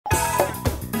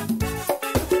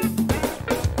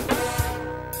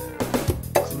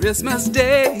Christmas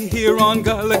Day here on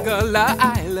Gullah Gullah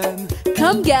Island.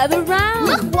 Come gather round.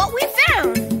 Look what we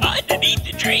found. Underneath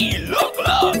the tree, look,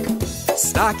 look.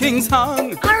 Stockings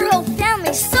hung. Our whole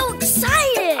family's so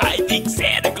excited. I think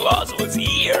Santa Claus was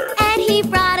here. And he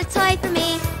brought a toy for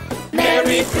me.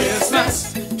 Merry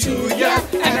Christmas to ya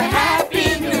and a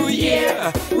Happy New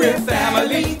Year. We're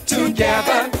family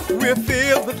together. We're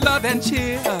filled with love and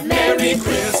cheer. Merry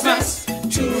Christmas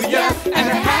to ya and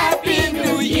a Happy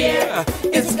New Year.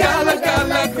 It's Gullah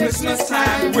Gullah Christmas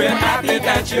time. We're happy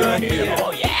that you're here.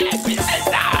 Oh yeah, Christmas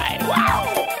time, wow.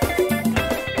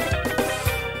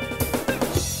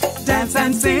 Dance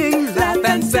and sing, laugh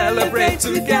and celebrate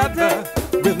together.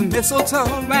 With mistletoe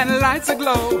and lights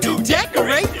aglow To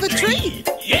decorate the tree,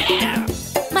 yeah.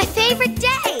 My favorite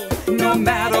day. No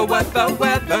matter what the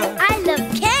weather. I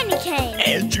love candy cane.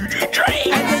 And choo-choo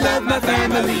train. And I love my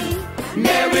family.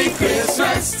 Merry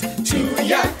Christmas to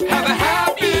ya. Have a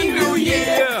Happy New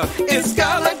Year. It's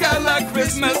Gullah Gullah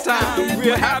Christmas time.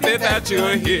 We're happy that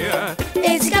you're here.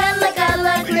 It's Gullah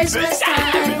Gullah Christmas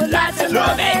time with lots of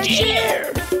love and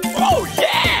cheer. Oh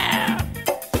yeah.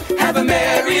 Have a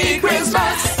Merry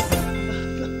Christmas.